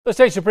The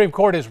state Supreme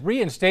Court has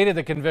reinstated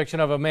the conviction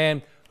of a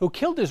man who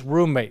killed his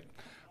roommate.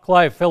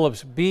 Clive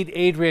Phillips beat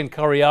Adrian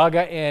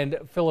Carriaga and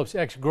Phillips'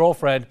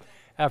 ex-girlfriend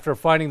after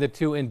finding the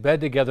two in bed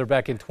together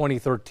back in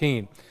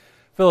 2013.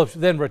 Phillips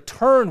then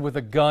returned with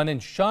a gun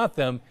and shot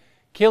them,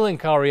 killing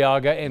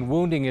Carriaga and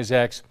wounding his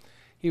ex.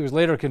 He was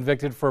later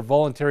convicted for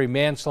voluntary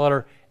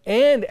manslaughter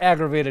and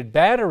aggravated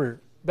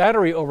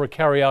battery over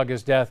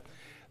Carriaga's death.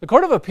 The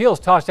Court of Appeals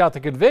tossed out the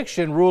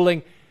conviction,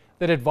 ruling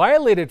that it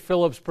violated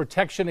Phillips'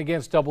 protection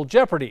against double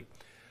jeopardy.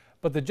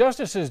 But the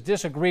justices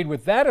disagreed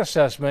with that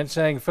assessment,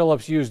 saying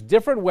Phillips used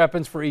different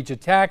weapons for each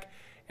attack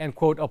and,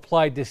 quote,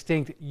 applied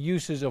distinct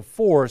uses of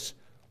force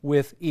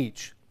with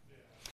each.